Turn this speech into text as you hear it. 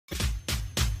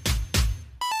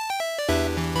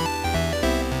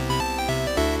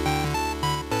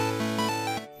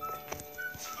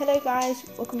Hello guys,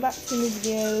 welcome back to a new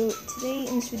video. Today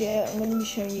in this video I'm going to be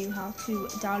showing you how to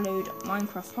download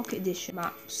Minecraft Pocket Edition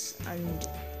maps and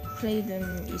play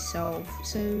them yourself.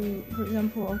 So for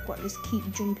example, I've got this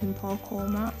Keep Jumping Parkour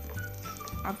map.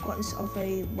 I've got this off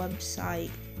a website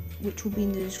which will be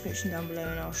in the description down below,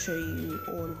 and I'll show you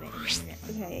all of it in a minute.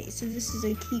 Okay, so this is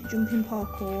a Keep Jumping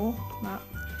Parkour map.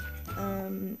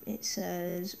 It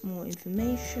says more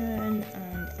information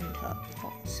and enter.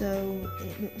 So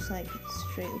it looks like it's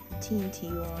straight up a TNT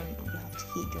one. You have to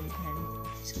keep jumping.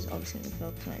 This is obviously going to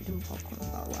feel because I didn't parkour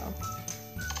that well.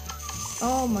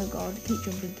 Oh my god, keep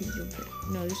jumping, keep jumping.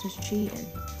 No, this is cheating.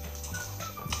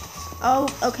 Oh,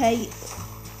 okay.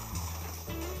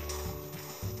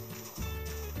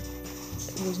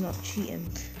 It was not cheating.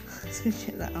 Let's go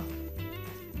check that out.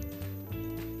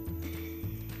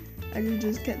 I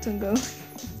just kept on going.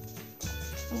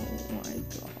 Oh my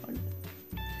god.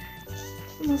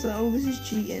 I was like, oh, this is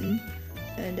cheating.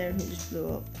 And everything just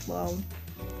blew up.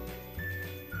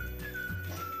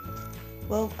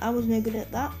 Well, I was no good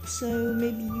at that, so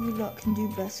maybe you lot can do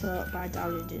better by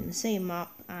downloading the same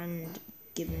map and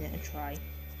giving it a try.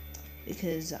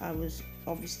 Because I was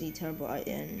obviously terrible at it,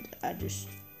 and I just...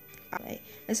 Okay,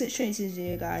 let's get straight into the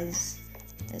video, guys.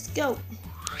 Let's go!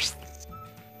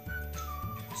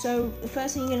 So the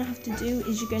first thing you're going to have to do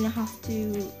is you're going to have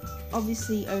to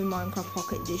obviously own Minecraft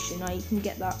Pocket Edition. Now you can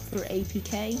get that for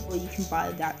APK, or you can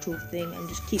buy the actual thing and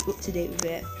just keep up to date with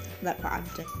it, like what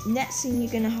I've done. Next thing you're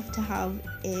going to have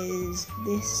is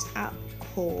this app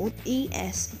called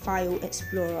ES File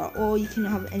Explorer, or you can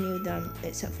have any of them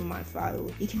except for my file.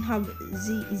 You can have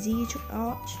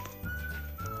Z-Arch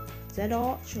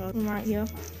right here.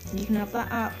 You can have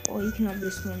that app, or you can have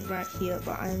this one right here,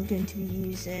 but I'm going to be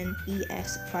using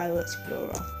ES File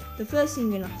Explorer. The first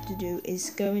thing you're going to have to do is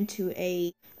go into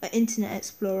an Internet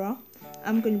Explorer.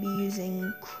 I'm going to be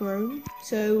using Chrome.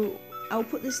 So I'll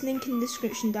put this link in the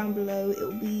description down below. It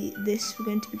will be this we're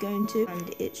going to be going to,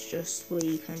 and it's just where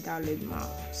you can download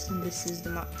maps. And this is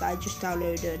the map that I just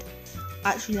downloaded.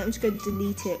 Actually, let me just go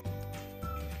delete it.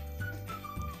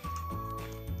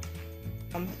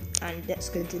 And let's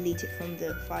go delete it from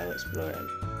the File Explorer.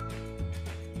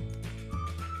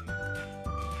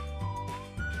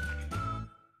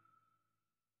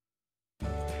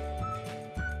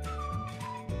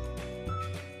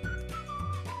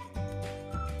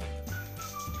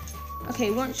 Okay,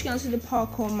 once you get onto the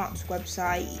Parkour Maps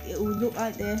website, it will look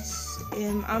like this.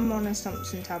 I'm on a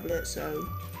Samsung tablet, so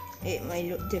it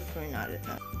may look different, I don't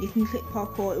know. You can click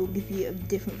Parkour, it will give you a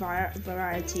different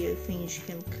variety of things you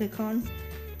can click on.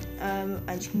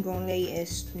 And you can go on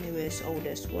latest, newest,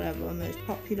 oldest, whatever, most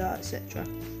popular, etc.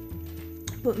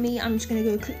 But me, I'm just going to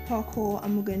go click Parkour,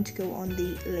 and we're going to go on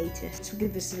the latest. So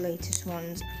give us the latest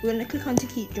ones. We're going to click on to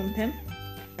keep jumping,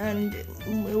 and it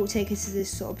will take us to this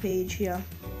sort of page here.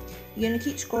 You're going to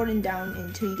keep scrolling down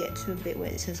until you get to a bit where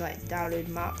it says like download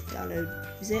map, download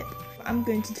zip. I'm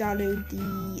going to download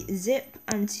the zip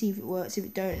and see if it works. If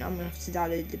it don't, I'm going to have to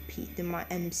download the my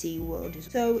MC world as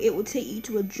well. So it will take you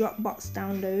to a Dropbox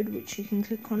download, which you can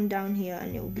click on down here,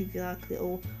 and it will give you like a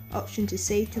little option to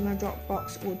save to my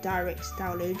Dropbox or direct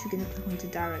download. You're going to click on to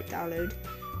direct download,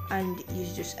 and you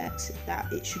just exit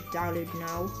that. It should download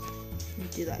now. Let me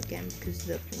do that again because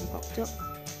the thing popped up.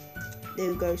 There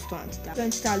we go, starting to download. I'm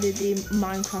going to download the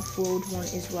Minecraft World one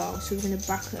as well. So we're going to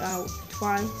back it out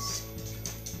twice.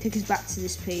 Take us back to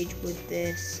this page with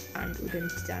this, and we're going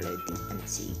to download the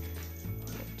MC.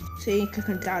 So you click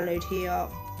on download here.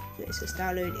 It says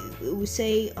download. It will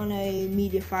say on a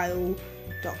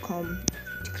mediafile.com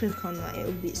to click on that.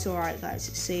 It's alright, guys.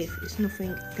 It's safe. It's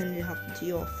nothing going to happen to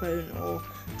your phone or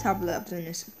tablet. I've done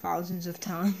this thousands of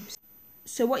times.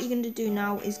 So what you're going to do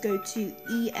now is go to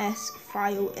ES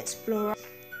File Explorer.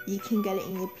 You can get it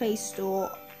in your Play Store.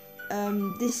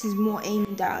 This is more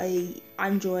aimed at a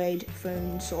Android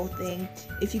phone sort of thing.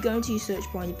 If you go into your search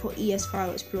bar and you put ES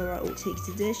File Explorer, it will take you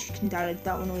to this. You can download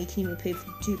that one, or you can even pay for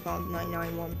the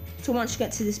 £2.99 one. So once you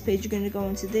get to this page, you're going to go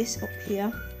into this up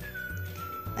here,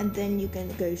 and then you're going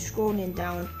to go scrolling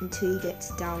down until you get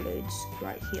to downloads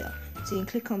right here. So you can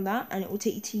click on that, and it will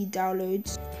take you to your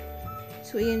downloads.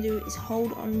 So what you're going to do is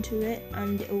hold on to it,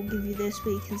 and it will give you this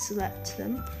where you can select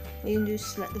them. What you're going to do is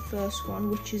select the first one,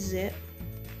 which is zip.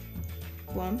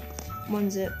 One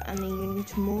zip, and then you're going to go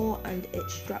to more and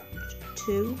extract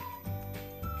 2,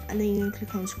 and then you're going to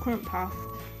click on current path,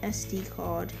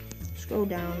 SdCard, scroll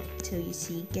down until you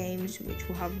see games, which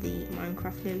will have the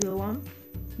Minecraft logo on.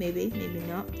 Maybe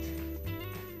not.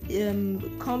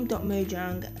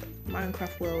 Com.mojang,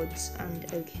 Minecraft worlds, and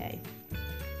okay.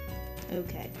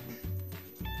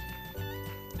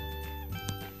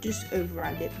 just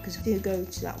override it, because if you go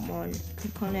to that one,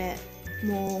 click on it,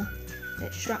 more,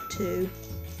 extract to,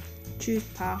 choose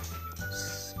path,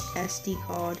 SD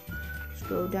card,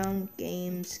 scroll down,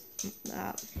 games,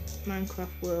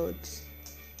 Minecraft worlds,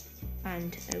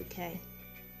 and OK.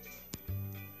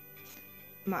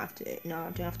 Might have to, no,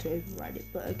 I don't have to override it,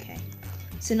 but okay.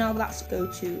 So now let's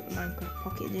go to Minecraft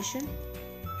Pocket Edition.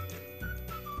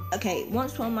 Okay,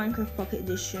 once we're on Minecraft Pocket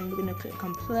Edition, we're gonna click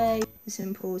on play, the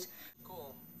simples.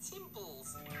 Cool.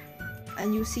 Simples.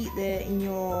 And you'll see it there in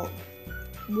your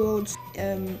worlds,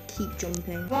 keep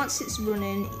jumping. Once it's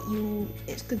running,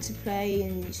 it's good to play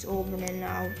and it's all running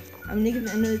now. I'm gonna give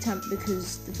it another attempt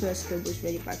because the first go was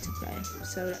really bad to play.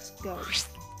 So let's go.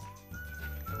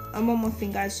 And one more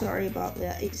thing, guys, sorry about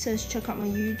that. It says check out my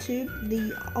YouTube,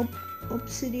 the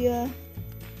Obsidian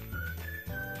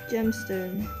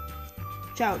Gemstone.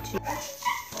 Shout out to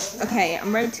you. Okay,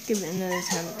 I'm ready to give it another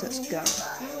attempt. Let's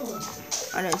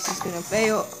go. I know this is gonna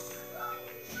fail.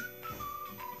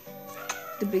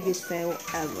 The biggest fail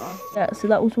ever. Yeah, so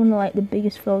that was one of like the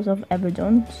biggest fails I've ever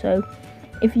done. So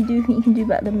if you do think you can do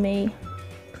better than me,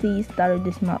 please download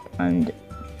this map and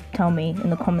tell me in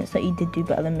the comments that you did do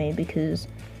better than me, because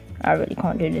I really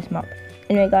can't do this map.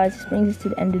 Anyway guys, this brings us to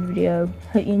the end of the video.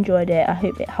 Hope you enjoyed it. I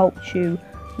hope it helped you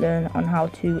learn on how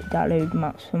to download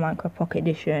maps for Minecraft Pocket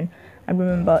Edition, and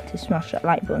remember to smash that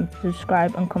like button,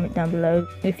 subscribe and comment down below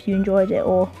if you enjoyed it,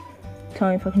 or tell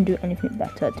me if I can do anything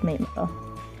better to make it better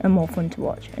and more fun to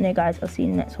watch. Anyway guys, I'll see you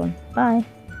in the next one. Bye.